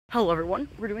Hello everyone,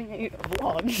 we're doing a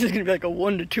vlog. This is gonna be like a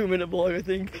 1 to 2 minute vlog, I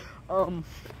think.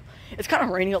 It's kind of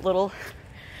raining a little.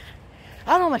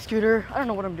 I don't know my scooter, I don't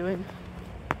know what I'm doing.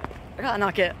 I gotta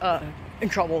not get in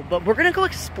trouble, but we're gonna go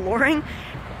exploring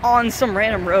on some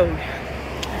random road.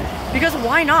 Because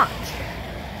why not?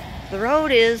 The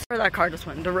road is, where that car just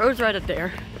went, the road's right up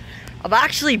there. I've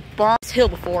actually bombed this hill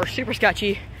before, super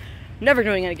sketchy. Never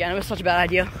doing it again, it was such a bad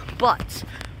idea. But,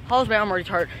 how's my arm already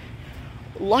tired?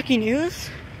 Lucky news.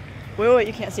 Wait,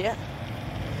 you can't see it.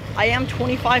 I am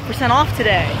 25% off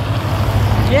today.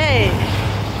 Yay!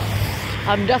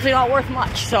 I'm definitely not worth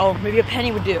much, so maybe a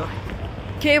penny would do.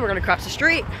 Okay, we're gonna cross the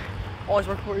street. Always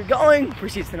look where you're going.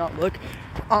 Proceeds to not look.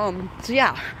 So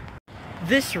yeah.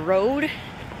 This road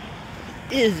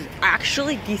is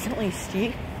actually decently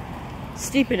steep.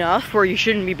 Steep enough where you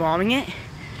shouldn't be bombing it.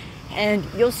 And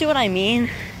you'll see what I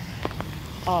mean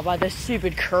by this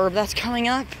stupid curve that's coming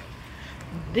up.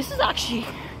 This is actually,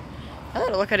 I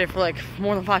gotta look at it for like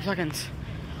more than 5 seconds.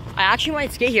 I actually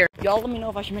might skate here. Y'all let me know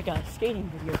if I should make a skating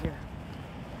video here.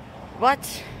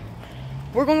 But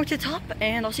we're going to the top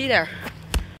and I'll see you there.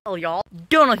 Well, y'all,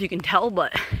 don't know if you can tell,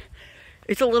 but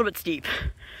it's a little bit steep.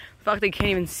 The fact that you can't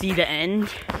even see the end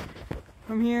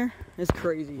from here is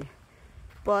crazy.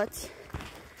 But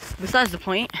besides the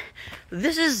point,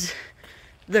 this is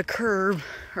the curve.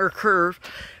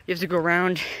 You have to go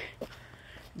around.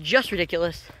 Just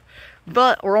ridiculous,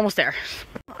 but we're almost there.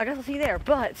 I guess I'll see you there,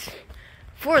 but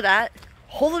for that,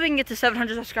 hopefully we can get to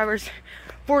 700 subscribers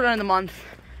for the end of the month.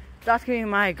 That's gonna be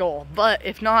my goal, but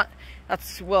if not,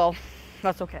 that's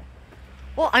okay.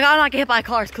 Well, I gotta not get hit by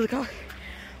cars.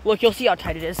 Look, you'll see how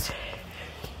tight it is.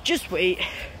 Just wait.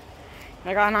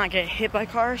 I gotta not get hit by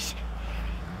cars.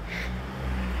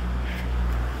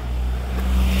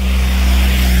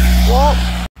 Well,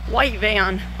 white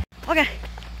van. Okay.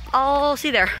 I'll see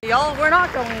you there. Y'all, we're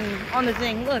not going on the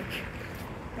thing. Look.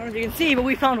 I don't know if you can see, but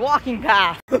we found walking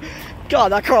path.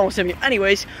 God, that car almost hit me.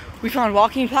 Anyways, we found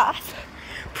walking path.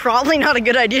 Probably not a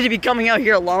good idea to be coming out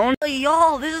here alone.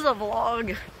 Y'all, this is a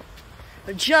vlog.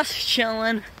 Just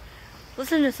chilling.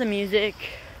 Listen to some music.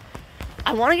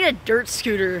 I want to get a dirt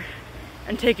scooter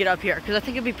and take it up here because I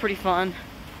think it'd be pretty fun.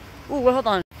 Ooh, well, hold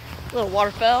on. A little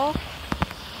waterfall.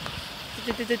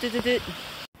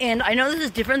 And I know this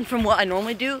is different from what I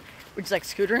normally do, which is like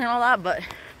scootering and all that, but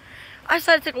I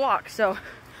decided to take a walk, so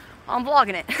I'm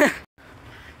vlogging it.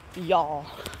 Y'all,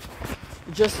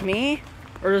 just me?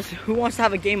 Or just who wants to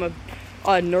have a game of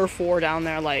Nerf War down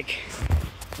there? Like,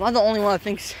 am I the only one that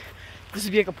thinks this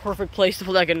would be like a perfect place to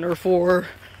put like a Nerf War,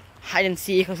 hide and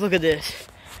seek? Because look at this.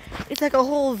 It's like a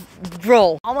whole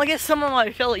roll. I'm gonna get some of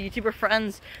my fellow YouTuber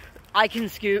friends. I can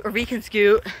scoot, or we can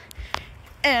scoot.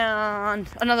 And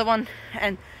another one,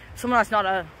 and someone that's not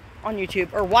on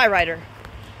YouTube, or Y-Rider.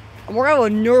 And we're gonna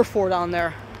have a Nerf War down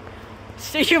there.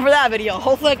 Stay tuned for that video.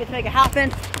 Hopefully I can make it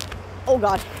happen. Oh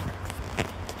God. I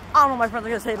don't know what my friends are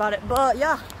gonna say about it, but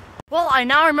yeah. Well, I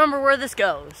now remember where this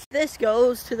goes. This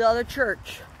goes to the other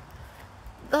church.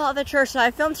 The other church that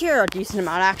I filmed here a decent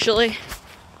amount, actually.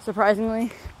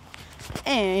 Surprisingly.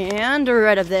 And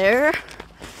right up there.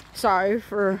 Sorry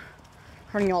for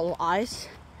hurting all the eyes.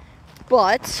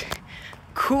 But,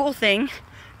 cool thing,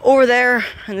 over there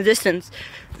in the distance,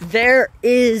 there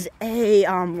is a,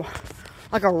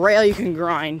 like a rail you can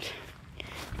grind.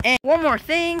 And one more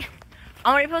thing,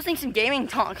 I'm going to be posting some gaming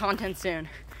content soon.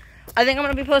 I think I'm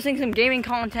going to be posting some gaming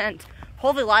content,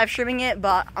 hopefully live streaming it,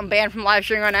 but I'm banned from live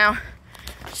streaming right now.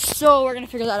 So, we're going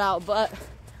to figure that out, but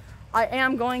I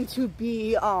am going to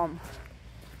be, I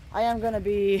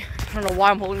don't know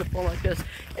why I'm holding the phone like this.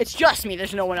 It's just me,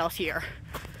 there's no one else here.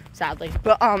 Sadly.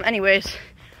 But anyways,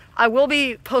 I will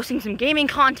be posting some gaming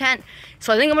content,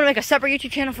 so I think I'm gonna make a separate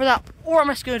YouTube channel for that, or I'm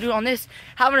just gonna do it on this.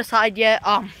 Haven't decided yet.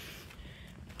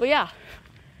 But yeah,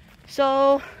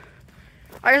 so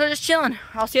I guess I'm just chilling.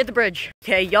 I'll see you at the bridge.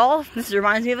 Okay, y'all, this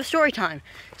reminds me of a story time.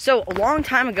 So a long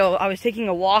time ago, I was taking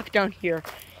a walk down here,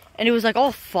 and it was like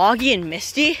all foggy and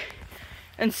misty.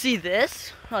 And see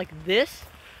this, like this.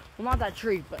 Well, not that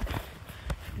tree, but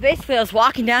basically, I was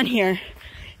walking down here.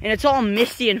 And it's all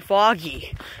misty and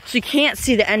foggy. So you can't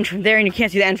see the end from there, and you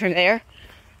can't see the end from there.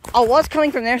 I was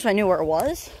coming from there, so I knew where it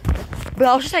was. But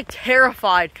I was just like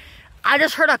terrified. I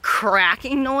just heard a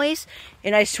cracking noise.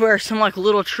 And I swear some like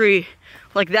little tree,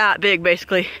 like that big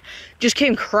basically, just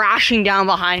came crashing down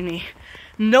behind me.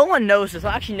 No one knows this.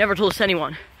 I actually never told this to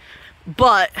anyone.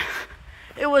 But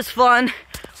it was fun.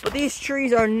 But these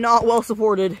trees are not well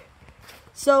supported.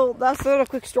 So that's a little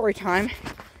quick story time.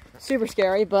 Super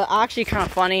scary, but actually kind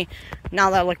of funny now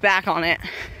that I look back on it.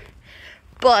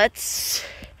 But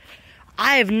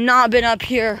I have not been up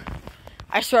here,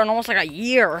 I swear, in almost like a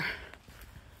year.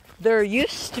 there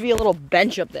used to be a little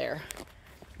bench up there.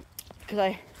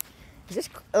 It's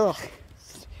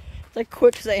like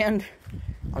quicksand.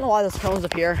 I don't know why this cone's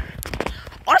up here.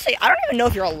 Honestly, I don't even know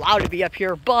if you're allowed to be up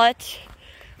here, but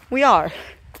we are.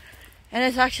 And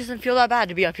it actually doesn't feel that bad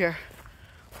to be up here.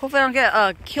 Hopefully I don't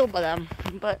get killed by them,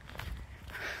 but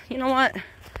you know what?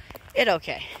 It's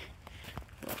okay.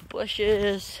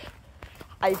 Bushes.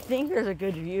 I think there's a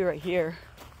good view right here.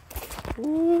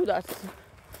 Ooh, that's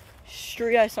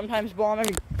street I sometimes bomb.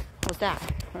 What's that?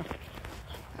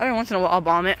 Every once in a while I'll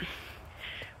bomb it.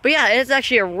 But yeah, it's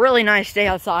actually a really nice day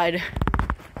outside.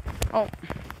 Oh,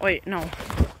 wait, no.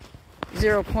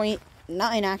 0.9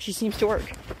 actually seems to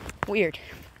work. Weird.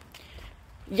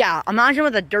 Yeah, imagine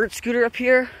with a dirt scooter up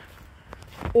here.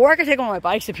 Or I could take one of my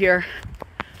bikes up here.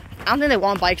 I don't think they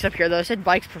want bikes up here though. They said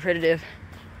bikes prohibitive.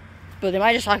 But they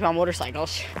might just talk about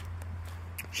motorcycles.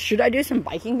 Should I do some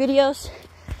biking videos?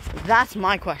 That's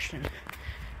my question.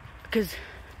 Because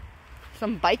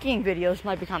some biking videos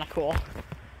might be kind of cool.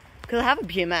 Because I have a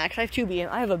BMX. I have two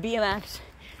BMX. I have a BMX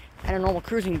and a normal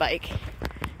cruising bike.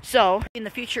 So, in the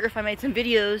future, if I made some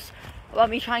videos about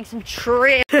me trying some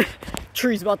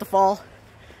trees about to fall.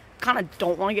 Kind of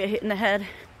don't want to get hit in the head.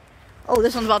 Oh,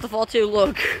 this one's about to fall too.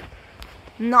 Look.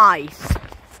 Nice.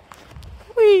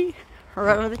 Whee!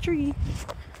 Right over the tree.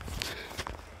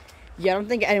 Yeah, I don't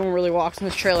think anyone really walks on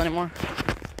this trail anymore.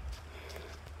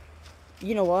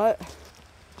 You know what?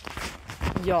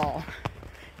 Y'all,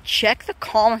 check the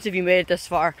comments if you made it this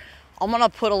far. I'm gonna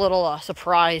put a little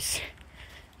surprise.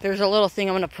 There's a little thing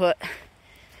I'm gonna put.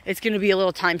 It's gonna be a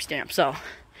little timestamp, so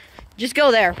just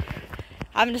go there.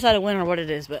 I haven't decided when or what it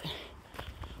is, but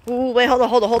ooh, wait, hold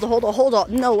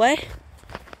on. No way.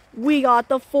 We got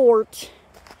the fort.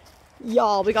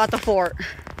 Y'all, we got the fort.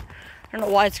 I don't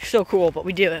know why it's so cool, but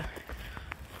we do it.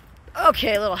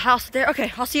 Okay, little house there.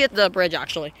 Okay, I'll see you at the bridge,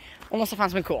 actually. Unless I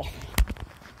find something cool.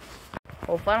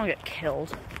 Hopefully I don't get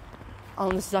killed.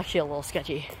 Oh, this is actually a little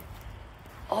sketchy.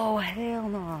 Oh, hell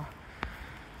no.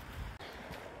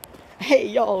 Hey,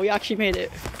 yo, we actually made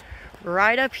it.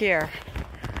 Right up here.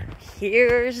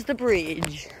 Here's the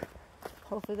bridge.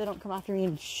 Hopefully they don't come after me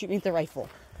and shoot me with the rifle.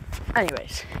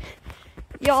 Anyways.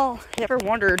 Y'all ever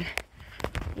wondered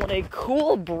what a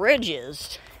cool bridge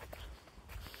is?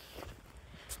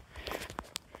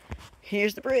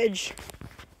 Here's the bridge.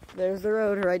 There's the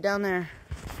road right down there.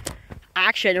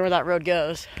 Actually, I know where that road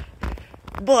goes.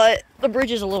 But the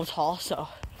bridge is a little tall, so.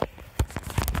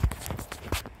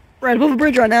 Right above the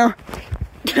bridge right now.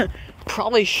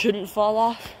 Probably shouldn't fall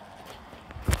off.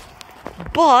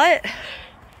 But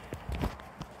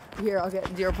here, I'll get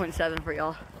 0.7 for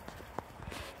y'all.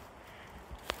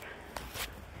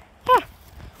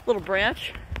 Little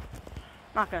branch.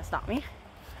 Not gonna stop me.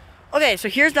 Okay, so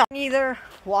here's the either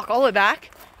walk all the way back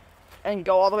and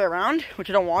go all the way around, which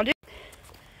I don't want to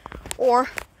do, or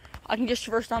I can just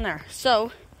traverse down there.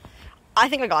 So I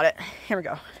think I got it. Here we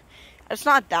go. It's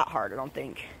not that hard, I don't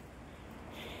think.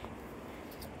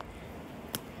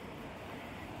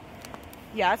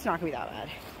 Yeah, it's not gonna be that bad.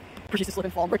 Proceeds to slip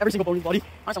and fall and break every single bone in his body.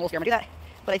 Honestly, I'm a little scared when I do that,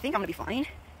 but I think I'm gonna be fine.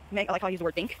 I like how I use the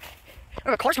word think.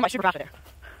 Oh, cars come by super fast right there.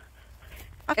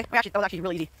 Okay, that was actually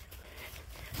really easy.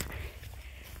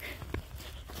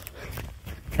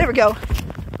 There we go.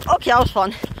 Okay, that was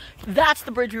fun. That's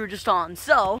the bridge we were just on.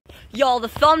 So, y'all, the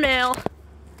thumbnail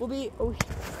will be... Oh,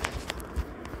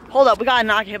 hold up, we gotta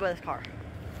not get hit by this car.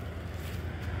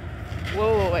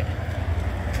 Whoa, wait.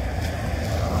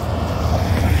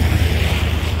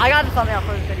 I got the thumbnail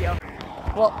for this video.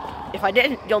 Well, if I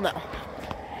didn't, you'll know.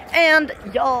 And,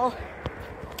 y'all,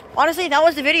 honestly, that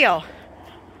was the video.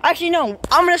 Actually, no,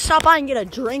 I'm gonna stop by and get a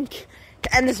drink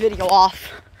to end this video off.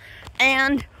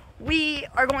 And we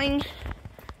are going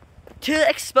to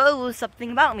expose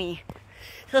something about me.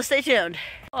 So stay tuned.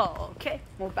 Oh, okay,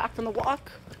 we're back from the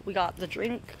walk. We got the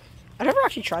drink. I've never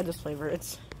actually tried this flavor.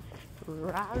 It's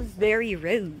raspberry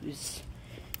rose.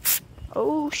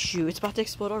 Oh, shoot, it's about to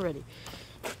explode already.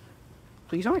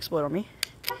 Please don't explode on me.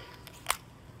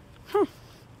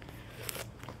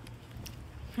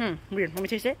 Weird. Let me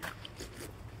taste it.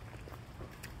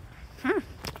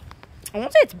 I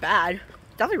won't say it's bad.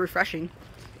 It's definitely refreshing.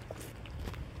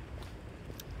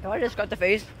 If I just got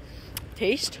the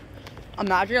taste,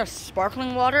 imagine a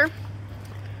sparkling water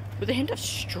with a hint of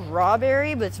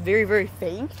strawberry, but it's very, very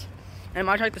faint. And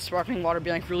imagine like the sparkling water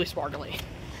being like really sparkly.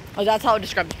 Like, that's how I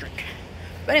describe this drink.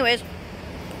 But anyways,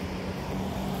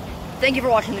 thank you for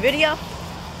watching the video.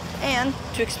 And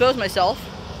to expose myself,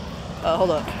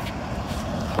 hold up.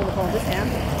 Hold the phone in this hand.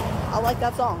 I like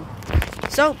that song.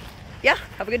 So, yeah,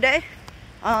 have a good day.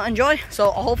 Enjoy. So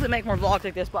I'll hopefully make more vlogs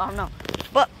like this, but I don't know.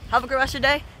 But have a good rest of the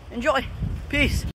day. Enjoy. Peace.